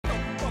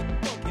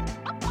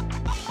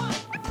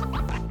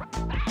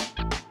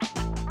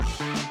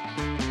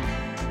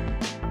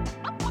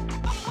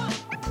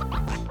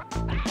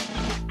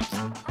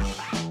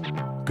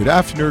Good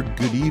afternoon,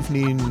 good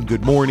evening,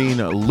 good morning.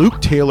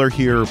 Luke Taylor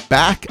here,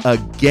 back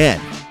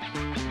again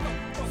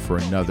for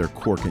another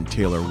Cork and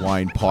Taylor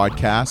Wine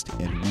podcast.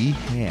 And we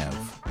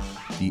have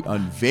the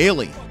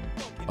unveiling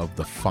of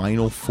the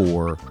Final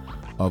Four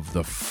of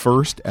the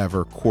first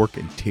ever Cork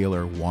and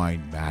Taylor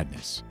Wine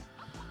Madness.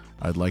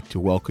 I'd like to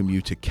welcome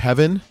you to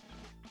Kevin,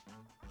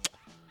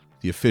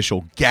 the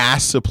official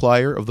gas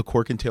supplier of the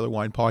Cork and Taylor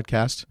Wine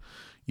podcast.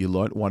 You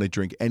want to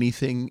drink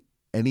anything,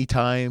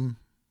 anytime.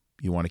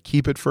 You want to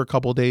keep it for a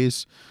couple of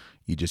days.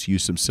 You just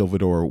use some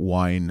Silvador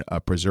wine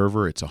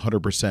preserver. It's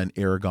 100%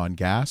 Aragon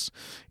gas.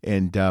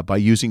 And by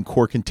using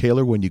Cork and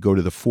Taylor, when you go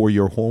to the For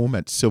Your Home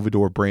at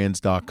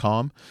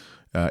silvadorbrands.com,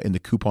 in the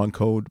coupon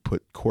code,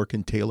 put Cork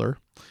and Taylor,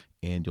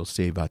 and you'll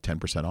save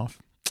 10% off.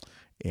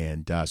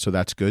 And so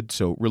that's good.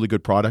 So really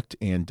good product.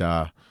 And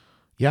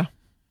yeah,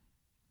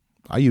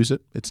 I use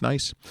it. It's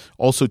nice.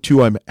 Also,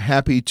 too, I'm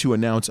happy to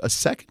announce a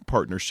second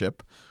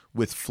partnership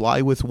with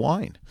Fly With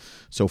Wine.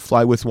 So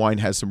Fly With Wine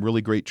has some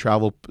really great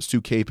travel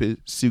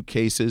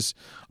suitcases.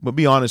 But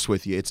be honest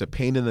with you, it's a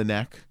pain in the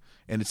neck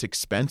and it's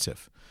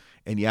expensive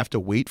and you have to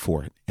wait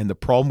for it. And the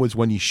problem was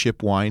when you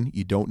ship wine,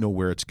 you don't know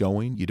where it's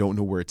going, you don't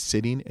know where it's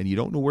sitting, and you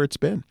don't know where it's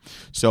been.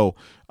 So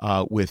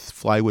with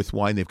Fly With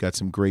Wine, they've got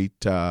some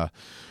great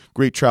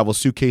travel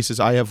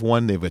suitcases. I have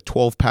one. They have a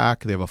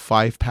 12-pack. They have a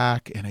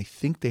 5-pack. And I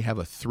think they have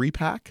a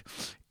 3-pack.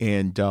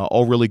 And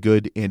all really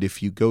good. And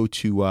if you go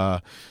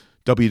to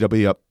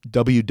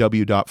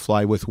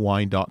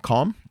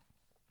www.flywithwine.com.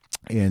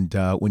 And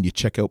when you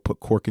check out,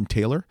 put Cork and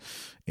Taylor,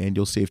 and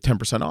you'll save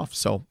 10% off.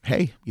 So,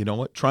 hey, you know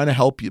what? Trying to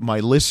help my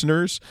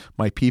listeners,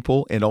 my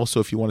people, and also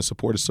if you want to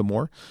support us some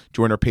more,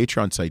 join our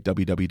Patreon site,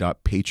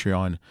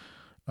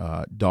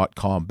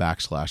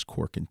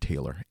 www.patreon.com/Cork and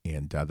Taylor.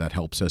 And that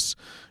helps us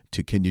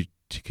to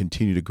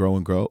continue to grow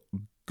and go.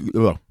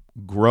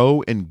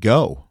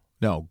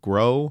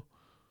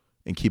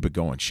 And keep it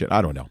going. Shit,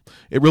 I don't know.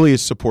 It really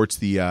supports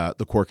the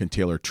Cork and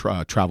Taylor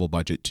travel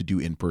budget to do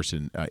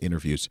in-person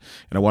interviews.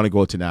 And I want to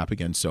go out to Napa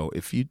again. So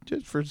if you,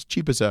 for as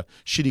cheap as a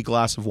shitty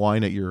glass of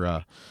wine at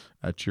your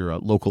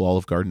local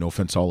Olive Garden, no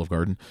offense, Olive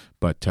Garden,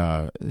 but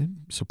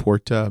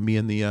support me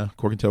and the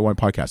Cork and Taylor Wine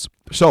podcast.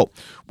 So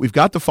we've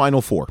got the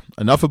Final Four.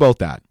 Enough about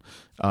that.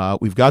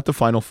 We've got the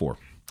Final Four.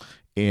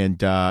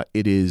 And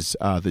it is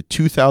the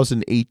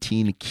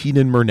 2018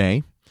 Keenan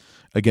Mernay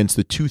against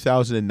the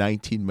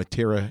 2019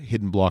 Matera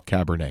Hidden Block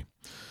Cabernet.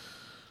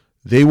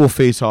 They will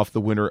face off the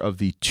winner of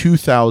the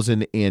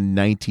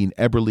 2019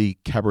 Eberle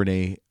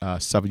Cabernet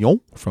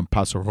Sauvignon from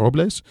Paso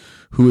Robles,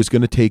 who is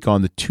going to take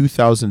on the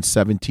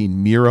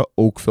 2017 Mira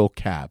Oakville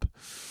Cab.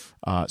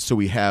 So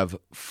we have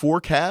 4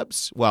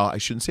 cabs. Well, I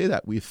shouldn't say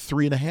that. We have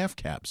 3.5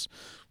 cabs.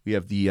 We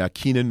have the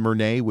Keenan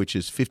Mernay, which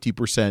is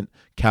 50%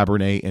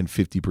 Cabernet and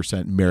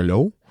 50%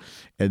 Merlot.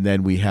 And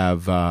then we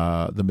have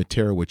the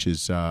Matera, which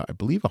is, I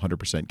believe,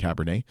 100%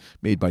 Cabernet,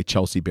 made by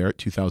Chelsea Barrett,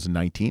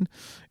 2019.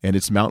 And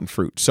it's mountain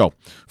fruit. So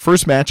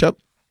first matchup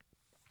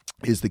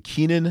is the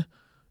Keenan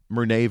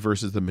Mernay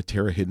versus the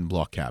Matera Hidden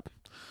Block Cab.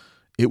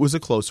 It was a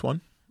close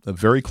one, a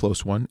very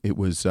close one. It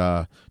was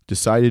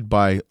decided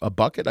by a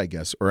bucket, I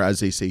guess, or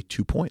as they say,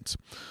 2 points.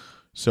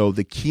 So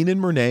the Keenan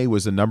Mernay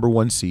was the number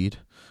 1 seed.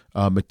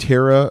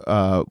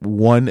 Matera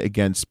won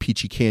against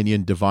Peachy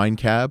Canyon Divine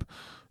Cab,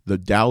 the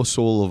Dow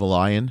Soul of a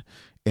Lion,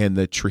 and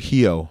the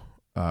Trujillo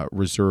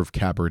Reserve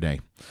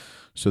Cabernet.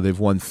 So they've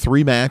won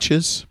 3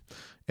 matches,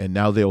 and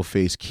now they'll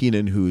face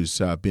Keenan,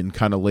 who's been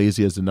kind of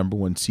lazy as the number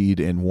 1 seed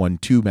and won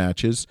 2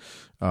 matches.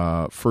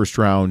 First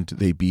round,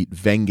 they beat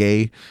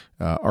Vengay,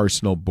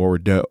 Arsenal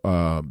Bordeaux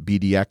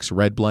BDX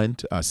Red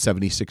Blend,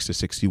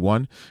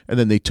 76-61. And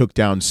then they took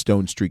down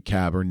Stone Street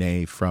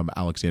Cabernet from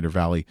Alexander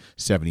Valley,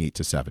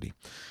 78-70.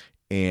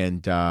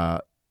 And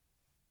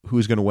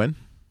who's going to win?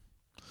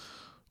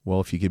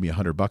 Well, if you give me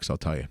 $100, I'll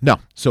tell you. No.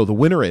 So the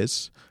winner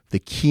is the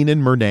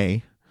Keenan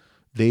Mernay.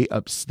 They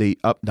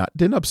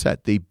didn't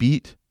upset. They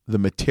beat the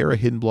Matera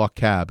Hidden Block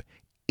Cab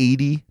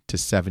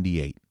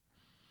 80-78.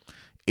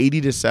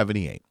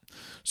 80-78.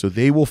 So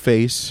they will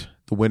face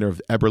the winner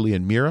of Eberle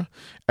and Mira.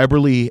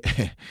 Eberle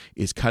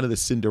is kind of the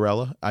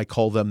Cinderella. I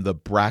call them the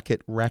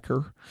bracket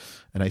wrecker.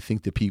 And I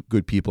think the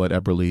good people at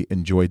Eberle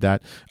enjoyed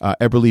that.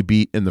 Eberle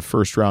beat in the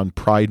first round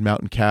Pride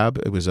Mountain Cab.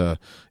 It was a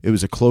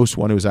close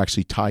one. It was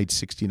actually tied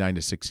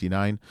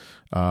 69-69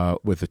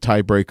 with a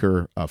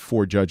tiebreaker.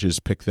 4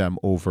 judges picked them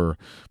over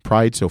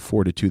Pride, so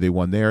 4-2 they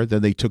won there.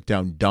 Then they took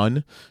down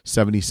Dunn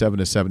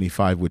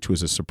 77-75, which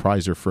was a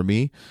surpriser for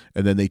me.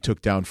 And then they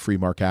took down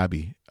Freemark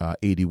Abbey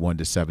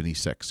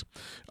 81-76.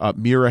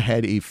 Mira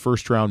had a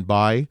first round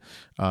bye.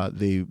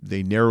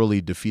 They narrowly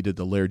defeated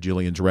the Laird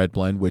Gillian's Red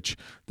Blend, which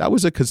that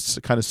was a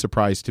kind of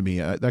surprise to me.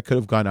 That could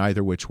have gone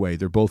either which way.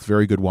 They're both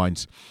very good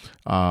wines.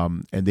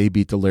 And they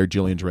beat the Laird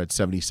Gillian's Red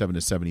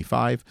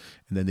 77-75.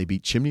 And then they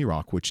beat Chimney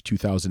Rock, which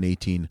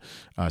 2018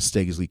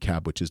 Stegesley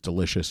Cab, which is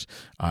delicious,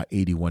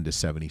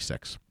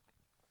 81-76.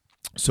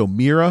 So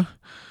Mira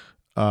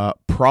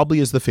probably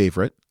is the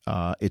favorite.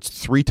 It's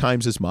 3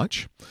 times as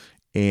much,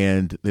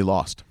 and they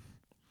lost.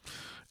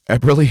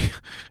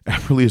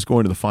 Eberle is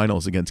going to the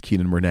finals against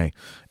Keenan Murnay.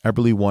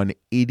 Eberle won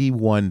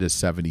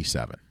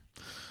 81-77.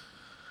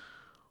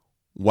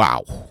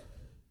 Wow.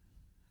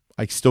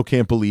 I still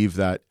can't believe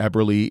that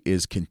Eberle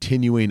is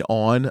continuing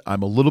on.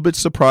 I'm a little bit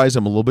surprised.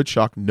 I'm a little bit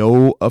shocked.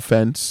 No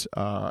offense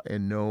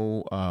and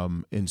no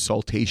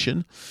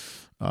insultation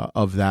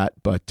of that,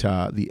 but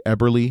the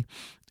Eberle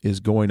is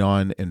going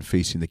on and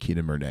facing the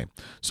Keenan Murnay.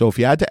 So if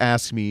you had to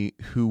ask me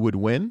who would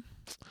win,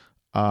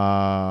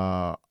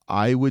 I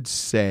would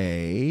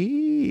say,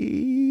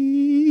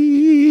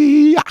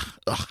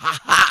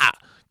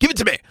 give it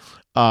to me.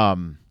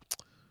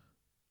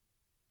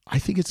 I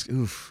think it's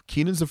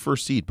Keenan's the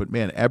first seed, but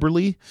man,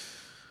 Eberle,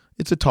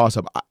 it's a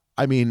toss-up.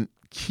 I mean,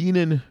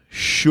 Keenan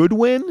should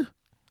win,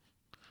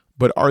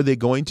 but are they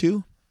going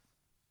to?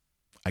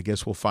 I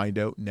guess we'll find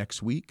out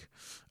next week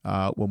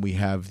when we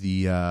have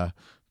the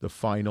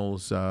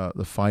finals,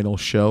 the final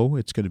show.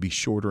 It's going to be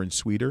shorter and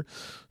sweeter,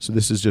 so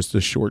this is just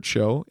a short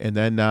show, and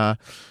then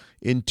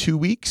in 2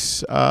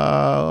 weeks, we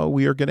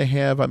are going to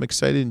have, I'm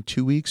excited, in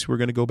 2 weeks, we're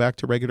going to go back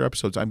to regular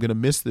episodes. I'm going to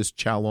miss this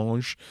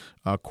challenge,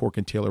 Cork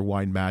and Taylor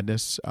Wine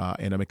Madness,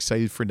 and I'm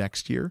excited for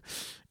next year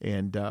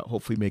and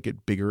hopefully make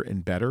it bigger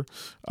and better.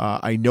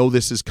 I know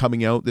this is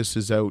coming out. This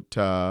is out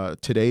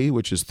today,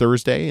 which is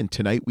Thursday, and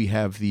tonight we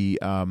have the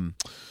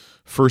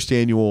first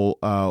annual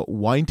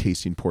wine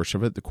tasting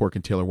portion of it, the Cork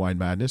and Taylor Wine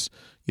Madness.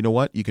 You know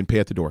what? You can pay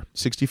at the door.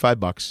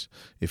 $65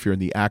 if you're in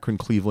the Akron,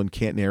 Cleveland,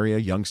 Canton area,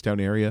 Youngstown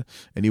area,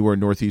 anywhere in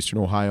northeastern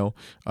Ohio.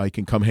 You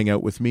can come hang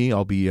out with me.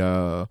 I'll be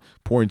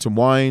pouring some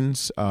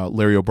wines.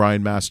 Larry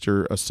O'Brien,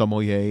 master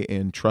sommelier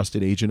and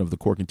trusted agent of the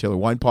Cork and Taylor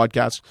Wine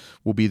Podcast,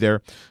 will be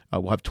there.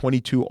 We'll have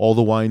 22. All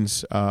the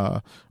wines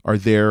are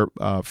there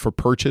for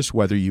purchase,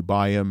 whether you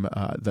buy them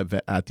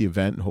at the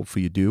event, and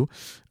hopefully you do,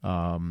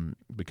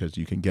 because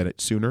you can get it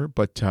sooner.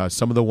 But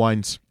some of the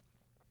wines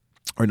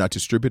are not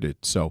distributed,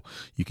 so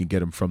you can get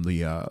them from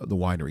the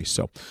winery.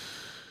 So,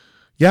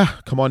 yeah,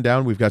 come on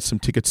down. We've got some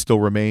tickets still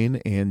remain,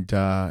 and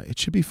it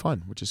should be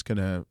fun. We're just going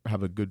to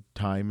have a good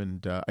time,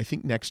 and I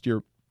think next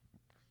year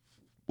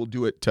we'll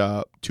do it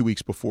 2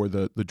 weeks before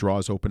the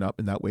draws open up,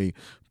 and that way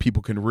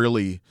people can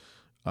really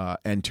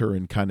enter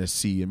and kind of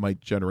see. It might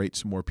generate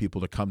some more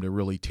people to come to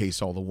really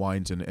taste all the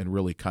wines and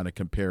really kind of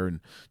compare and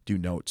do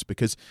notes,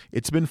 because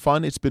it's been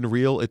fun. It's been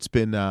real. It's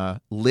been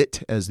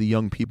lit, as the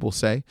young people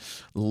say.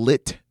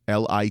 Lit,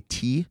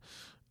 L-I-T,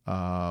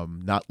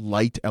 not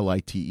light,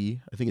 L-I-T-E.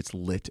 I think it's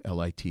lit,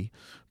 L-I-T.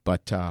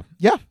 But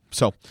yeah,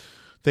 so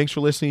thanks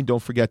for listening.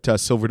 Don't forget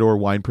Silverdor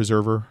Wine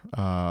Preserver.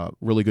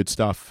 Really good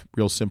stuff.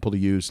 Real simple to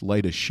use.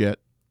 Light as shit.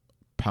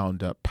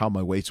 Pound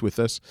my weights with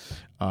this.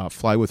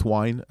 Fly with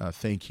Wine.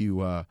 Thank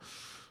you,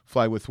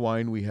 Fly with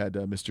Wine. We had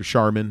Mr.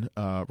 Sharman,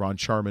 Ron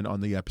Sharman,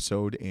 on the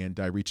episode, and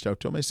I reached out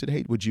to him. I said,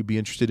 "Hey, would you be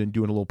interested in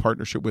doing a little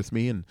partnership with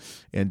me?"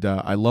 And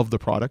I love the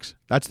products.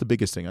 That's the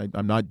biggest thing.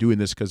 I'm not doing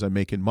this because I'm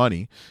making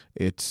money.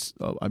 It's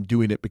I'm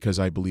doing it because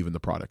I believe in the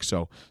product.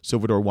 So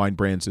Silverdor Wine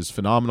Brands is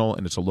phenomenal,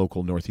 and it's a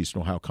local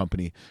Northeastern Ohio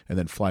company. And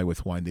then Fly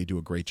with Wine, they do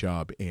a great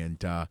job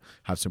and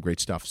have some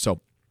great stuff. So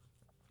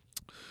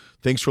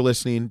thanks for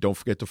listening. Don't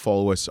forget to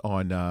follow us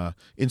on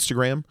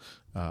Instagram,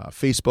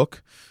 Facebook.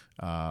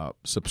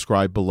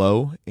 Subscribe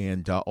below,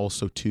 and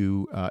also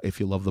to if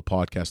you love the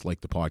podcast,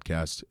 like the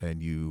podcast,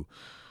 and you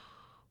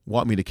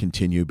want me to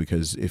continue,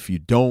 because if you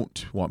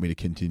don't want me to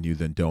continue,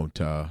 then don't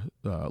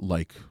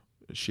like,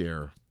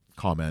 share,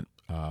 comment.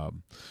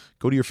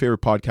 Go to your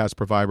favorite podcast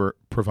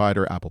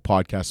provider, Apple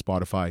Podcasts,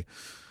 Spotify.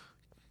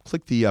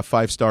 Click the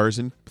 5 stars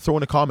and throw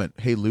in a comment.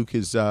 Hey, Luke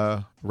is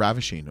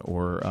ravishing,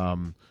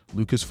 or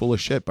Luke is full of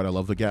shit, but I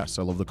love the guests.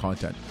 I love the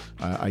content.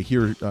 I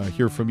hear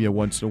from you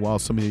once in a while.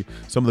 Some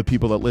of the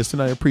people that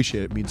listen, I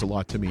appreciate it. It means a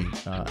lot to me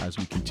as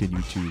we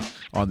continue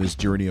on this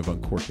journey of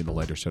uncorking the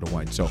lighter set of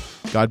wine. So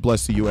God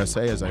bless the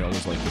USA, as I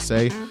always like to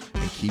say,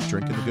 and keep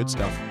drinking the good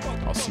stuff.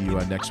 I'll see you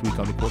next week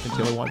on the Cork and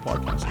Taylor Wine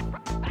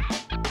Podcast.